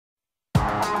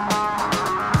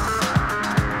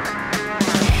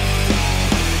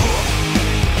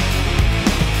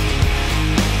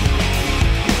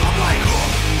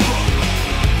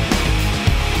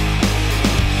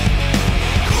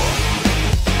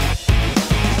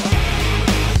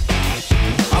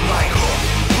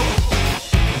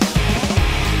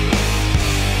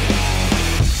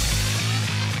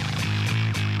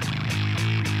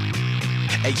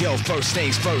Yo, first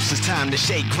things first, it's time to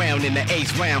shake ground in the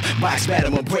 8th round. Box battle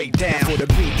will break down for the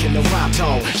beat and the rhyme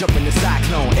tone. Jump in the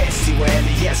cyclone,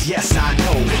 S-C-Y-L-E-S, yes I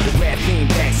know. The rap theme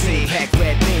backseat, pack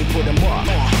red theme, put them up.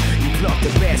 You pluck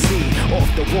the bad seed off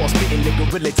the wall, spitting the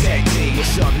gorilla tag team.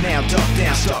 What's up now, duck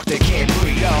down, suck, they can't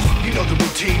breathe. Yo, you know the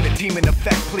routine, the demon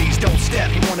effect, please don't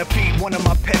step. You wanna feed one of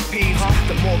my pet peeves?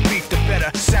 The more beef, the better.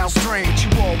 Sounds strange,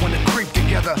 you all wanna creep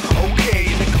together.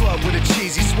 Okay, in the club with a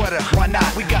cheesy sweater. Why not?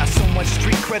 We got so much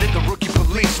street credit, the rookie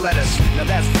police let us. Now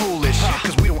that's foolish,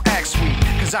 cause we don't act sweet.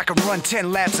 Cause I can run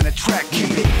 10 laps in a track.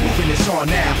 Keep it moving, it's on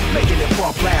now. Making it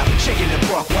bump loud, shaking it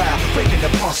buck wild. Breaking the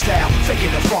punk style,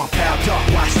 faking the funk pow. Duck,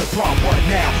 watch the pump, what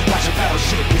now? Watch a battle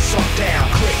shit get sunk down.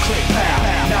 Click, click, pow,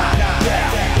 nah,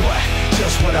 down. What?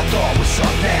 Just what I thought was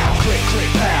up now. Click,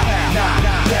 click, pow, nah,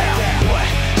 down. What?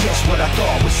 Just what I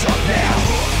thought was up now.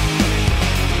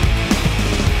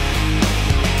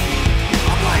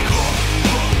 I'm like,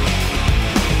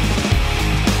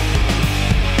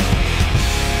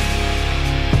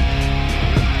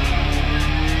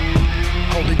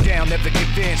 hold it down, never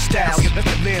give in. Styles, get the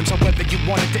limbs, however you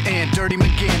want it to end. Dirty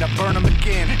McGinn, I burn them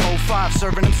again. 05,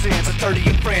 serving them sins. A 30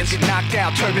 of friends get knocked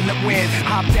out, turbulent wind.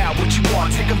 Hopped out, what you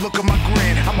want? Take a look at my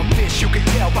grin. I'm a fish, you can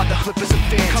tell by the flippers and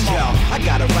fins. Come on, yo, I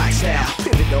got a rock style.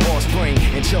 Pivot the offspring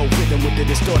and Joe rhythm with the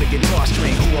distorted guitar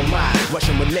string. Who am I?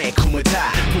 Russian Malay,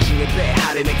 Kumata. Pushing it back,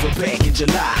 how they make for back in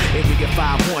July. And we get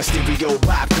 5-1 stereo,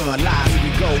 Bob gun live. Here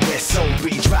we go, West Soul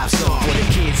beat drop song. For the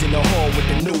kids in the hall with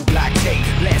the new block tape.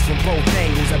 Last from both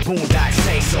angles, a boondock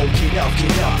say so. Get up,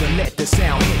 and let the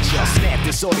sound hit ya. Snap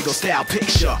this audio style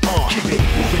picture. Keep it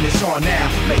moving, it's on now.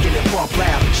 Making it bump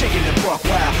loud, shaking the buck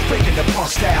wild. Breaking the punk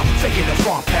style, faking the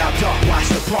funk pow. Duck, watch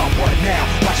the pump, what now?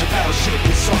 Watch a battle shit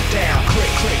get sunk down.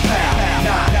 Click, click, pow,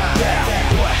 nah, down.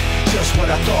 What? Just what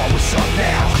I thought was up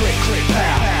now. Click, click,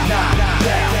 pow, nah,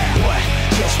 down. What?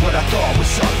 Just what I thought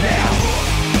was up now.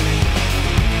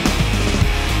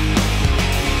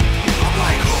 I'm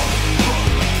like,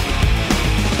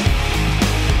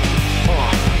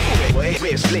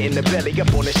 we're splitting the belly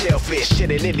up on the shellfish.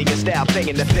 Shitting Indian style,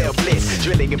 playing the fell blitz.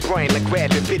 Drilling your brain like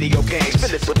grabbing video games.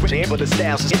 Fill it with amber the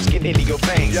styles, it's getting into your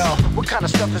veins. Yo, what kind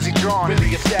of stuff is he drawing?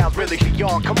 Really a style, really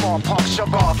beyond. Come on, punk,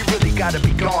 shove off. You really gotta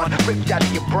be gone. Ripped out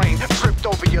of your brain, tripped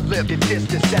over your lip. The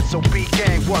distance, SOB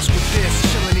gang. What's with this?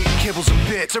 Chillin', eating kibbles and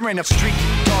bits. There ain't a street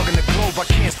dog in the globe I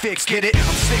can't fix. Get it?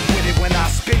 I'm sick with it when I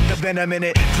spit the venom in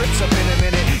it. Drips up in a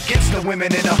minute, gets the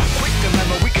women in a quick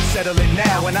dilemma. We can settle it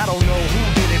now, and I don't know who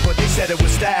did it, but they said it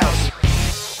was Styles.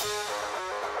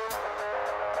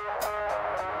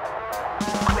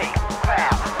 Click,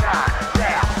 pow, nah,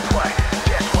 down. What?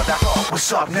 Guess what I thought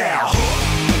was up now.